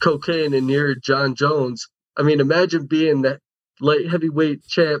cocaine and you're Jon Jones, imagine being that light heavyweight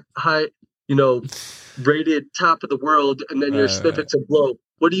champ, rated top of the world, and then you're sniffing some blow.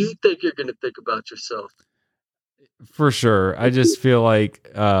 What do you think you're going to think about yourself? For sure. I just feel like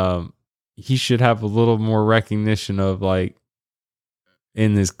he should have a little more recognition of, like,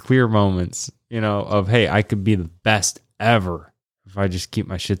 in his clear moments, of, hey, I could be the best ever if I just keep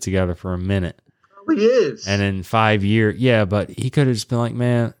my shit together for a minute. He is. And in 5 years, but he could have just been like,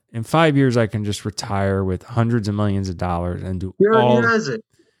 man, in 5 years, I can just retire with hundreds of millions of dollars and do all. He has it.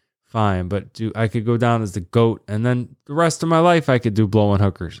 Fine, but I could go down as the GOAT, and then the rest of my life I could do blowing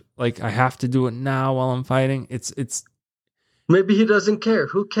hookers. Like, I have to do it now while I'm fighting. It's. Maybe he doesn't care.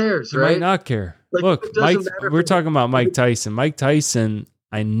 Who cares, right? He might not care. Like, look, we're talking about Mike Tyson. Mike Tyson,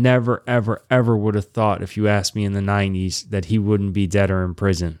 I never, ever, ever would have thought, if you asked me in the 90s, that he wouldn't be dead or in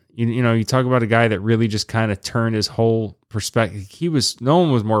prison. You talk about a guy that really just kind of turned his whole perspective. No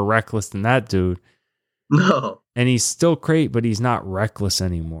one was more reckless than that dude. No. And he's still great, but he's not reckless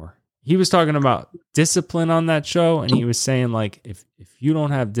anymore. He was talking about discipline on that show, and he was saying, like, if you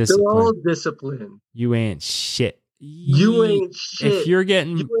don't have discipline, they're all discipline. You ain't shit. You ain't shit. If you're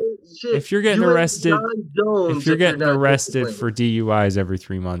getting arrested, if you're getting arrested for DUIs every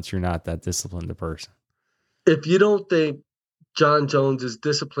 3 months, you're not that disciplined a person. If you don't think Jon Jones is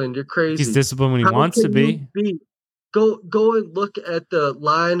disciplined, you're crazy. He's disciplined when he wants to be. go and look at the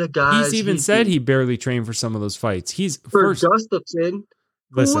line of He's guys even he said beat. he barely trained for some of those fights. He's For first. Gustafson,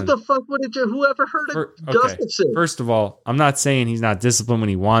 what Listen, the fuck would it? Whoever heard of okay. Gustafson? First of all, I'm not saying he's not disciplined when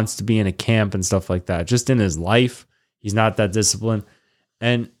he wants to be in a camp and stuff like that. Just in his life, he's not that disciplined.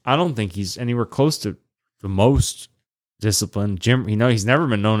 And I don't think he's anywhere close to the most disciplined gym. He's never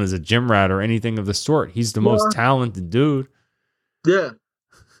been known as a gym rat or anything of the sort. He's the most talented dude. Yeah.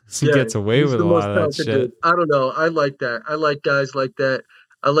 He gets away He's with the a most lot of that talented shit. dude. I don't know. I like that. I like guys like that.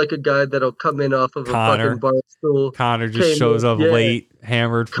 I like a guy that'll come in off of a fucking bar stool. Connor just shows up late,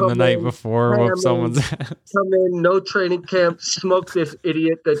 hammered from the night before, whoop someone's ass. Come in, no training camp, smoke this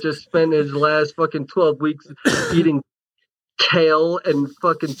idiot that just spent his last fucking 12 weeks eating kale and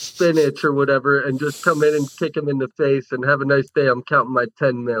fucking spinach or whatever, and just come in and kick him in the face and have a nice day. I'm counting my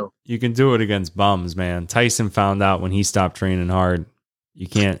 10 mil. You can do it against bums, man. Tyson found out when he stopped training hard. You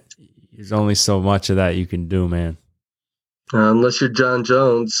can't. There's only so much of that you can do, man. Unless you're Jon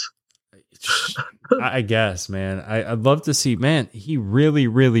Jones. I guess, man. I'd love to see, man. He really,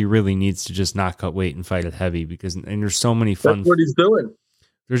 really, really needs to just not cut weight and fight at heavy and there's so many fun. That's what he's doing.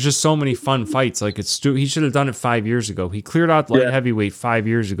 There's just so many fun fights. Like he should have done it 5 years ago. He cleared out light heavyweight 5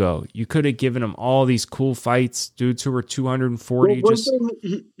 years ago. You could have given him all these cool fights, dudes who were 240. One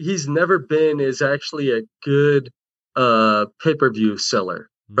thing he's never been is actually a good pay-per-view seller,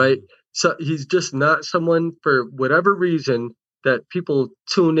 right? So he's just not someone, for whatever reason, that people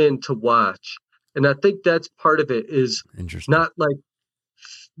tune in to watch. And I think that's part of it, is not like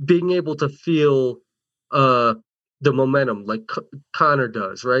being able to feel the momentum like Connor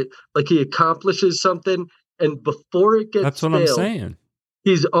does, right? Like he accomplishes something, and before it gets that's what I'm saying.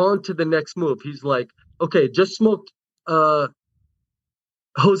 He's on to the next move. He's like, okay, just smoked Jose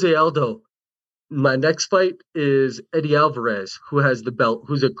Aldo. My next fight is Eddie Alvarez, who has the belt,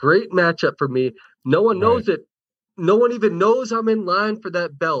 who's a great matchup for me. No one knows it. No one even knows I'm in line for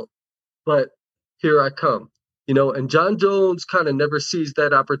that belt, but here I come. And Jon Jones kind of never sees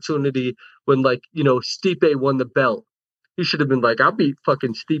that opportunity when, Stipe won the belt. He should have been like, I'll beat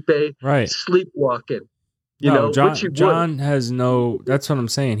fucking Stipe, sleepwalking. Jon has no, that's what I'm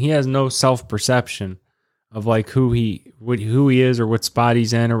saying. He has no self-perception of like who he is or what spot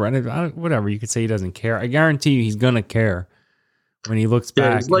he's in or whatever. You could say he doesn't care. I guarantee you he's going to care when he looks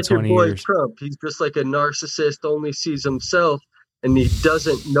back he's like in 20 your boy years. Trump. He's just like a narcissist, only sees himself, and he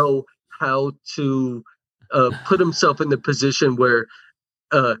doesn't know how to put himself in the position where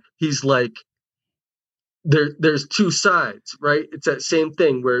he's like, there's two sides, right? It's that same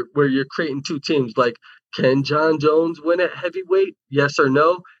thing where you're creating two teams. Like, can Jon Jones win at heavyweight? Yes or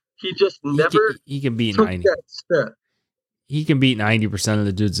no? He just never he can beat took 90. that step. He can beat 90% of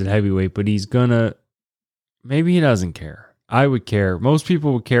the dudes at heavyweight, but maybe he doesn't care. I would care. Most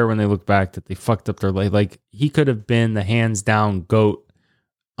people would care when they look back that they fucked up their life. Like, he could have been the hands down GOAT,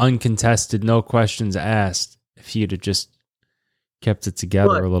 uncontested, no questions asked, if he'd have just kept it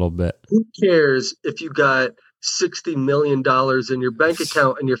together a little bit. Who cares if you got $60 million in your bank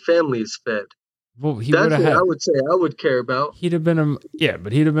account and your family is fed? Well, that's what I would say I would care about. He'd have been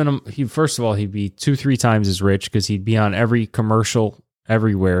first of all, he'd be 2-3 times as rich because he'd be on every commercial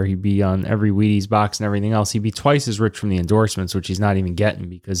everywhere. He'd be on every Wheaties box and everything else. He'd be twice as rich from the endorsements, which he's not even getting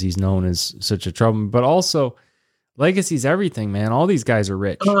because he's known as such a trouble. But also, legacy's everything, man. All these guys are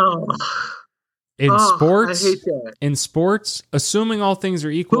rich. Sports, I hate that. In sports, assuming all things are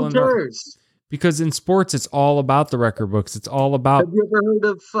equal, who cares? Because in sports, it's all about the record books. It's all about. Have you ever heard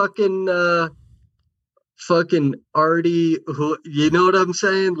of fucking Artie? Who, you know what I'm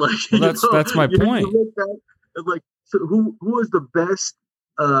saying? Like, that's my point. Like, so who was the best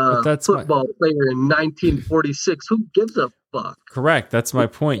football player in 1946? Who gives a fuck? Correct. That's my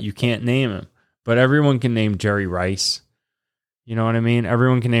point. You can't name him, but everyone can name Jerry Rice. You know what I mean?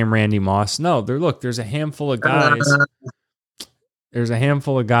 Everyone can name Randy Moss. No, there's a handful of guys. There's a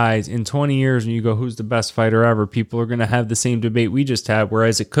handful of guys in 20 years when you go, who's the best fighter ever? People are going to have the same debate we just had,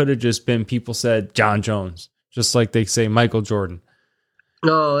 whereas it could have just been people said Jon Jones, just like they say Michael Jordan.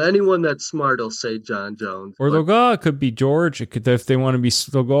 No, anyone that's smart will say Jon Jones. Or they'll go, it could be George. It could, if they want to be,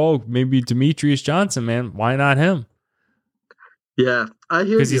 they'll go, maybe Demetrius Johnson, man. Why not him? Yeah, I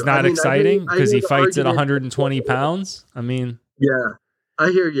hear you. Because he's not exciting? Because he fights at 120 pounds? I mean... Yeah, I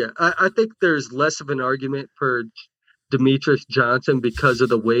hear you. I think there's less of an argument for Demetrius Johnson because of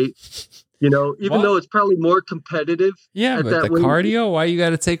the weight. Even though it's probably more competitive. Yeah, but the cardio, why you got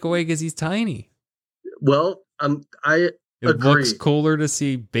to take away because he's tiny? Well, I agree. Looks cooler to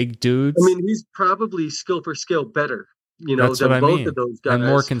see big dudes. I mean, he's probably skill for skill better, That's than what I both mean. of those guys. And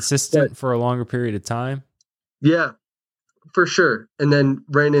more consistent for a longer period of time. Yeah. for sure. And then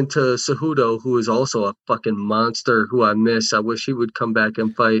ran into Cejudo, who is also a fucking monster who I miss. I wish he would come back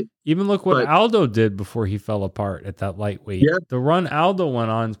and fight. Even look what But Aldo did before he fell apart at that lightweight. yeah, The run Aldo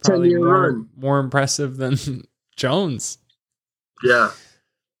went on is probably 10-year run. more impressive than Jones. Yeah.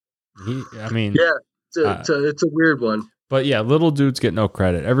 I mean, Yeah, it's a weird one. But yeah, little dudes get no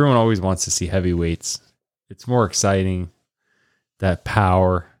credit. Everyone always wants to see heavyweights. It's more exciting. That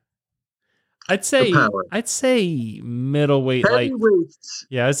power. I'd say middleweight light.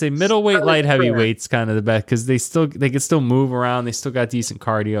 Yeah, I'd say middleweight light heavyweights kind of the best because they can still move around. They still got decent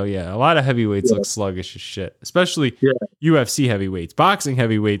cardio. Yeah, a lot of heavyweights look sluggish as shit, especially UFC heavyweights. Boxing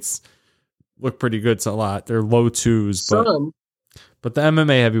heavyweights look pretty good. A lot. They're low twos, but the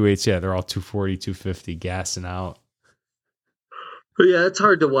MMA heavyweights, yeah, they're all 240, 250, gassing out. But yeah, it's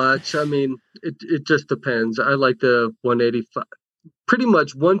hard to watch. I mean, it just depends. I like the 185. Pretty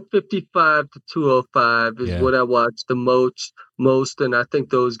much 155 to 205 is what I watch the most, and I think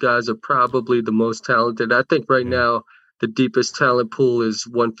those guys are probably the most talented. I think right now the deepest talent pool is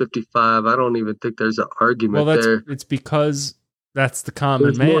 155. I don't even think there's an argument there. It's because that's the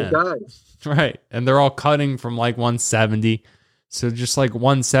common man. More guys. Right, and they're all cutting from like 170. So just like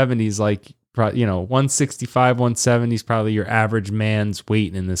 170 is like, 165, 170 is probably your average man's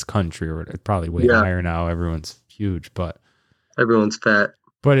weight in this country, or it's probably way higher now. Everyone's huge, but everyone's fat.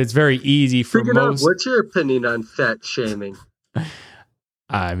 But it's very easy for most. What's your opinion on fat shaming?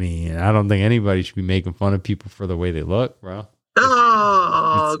 I mean, I don't think anybody should be making fun of people for the way they look, bro.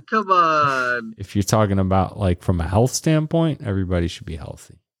 Oh, come on. If you're talking about like from a health standpoint, everybody should be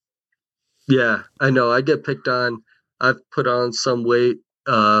healthy. Yeah, I know. I get picked on. I've put on some weight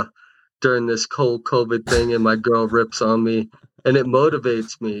during this whole COVID thing, and my girl rips on me, and it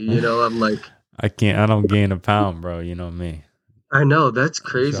motivates me. I'm like, I don't gain a pound, bro. You know me. I know. That's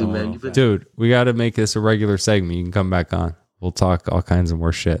crazy, man. Dude, we got to make this a regular segment. You can come back on. We'll talk all kinds of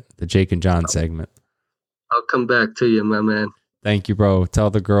more shit. The Jake and Jon segment. I'll come back to you, my man. Thank you, bro. Tell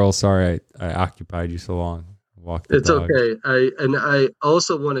the girl, sorry I occupied you so long. It's okay. I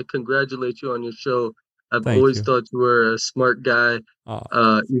also want to congratulate you on your show. I've always thought you were a smart guy.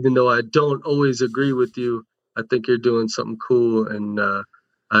 Even though I don't always agree with you, I think you're doing something cool, and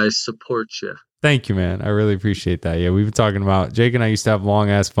I support you. Thank you, man. I really appreciate that. Yeah, we've been talking about, Jake and I used to have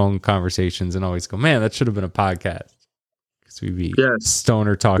long-ass phone conversations and always go, man, that should have been a podcast. Because we'd be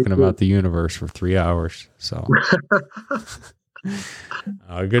stoner talking about the universe for 3 hours. So,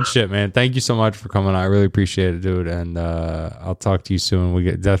 good shit, man. Thank you so much for coming on. I really appreciate it, dude. And I'll talk to you soon.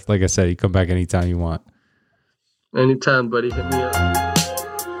 Like I said, you come back anytime you want. Anytime, buddy. Hit me up.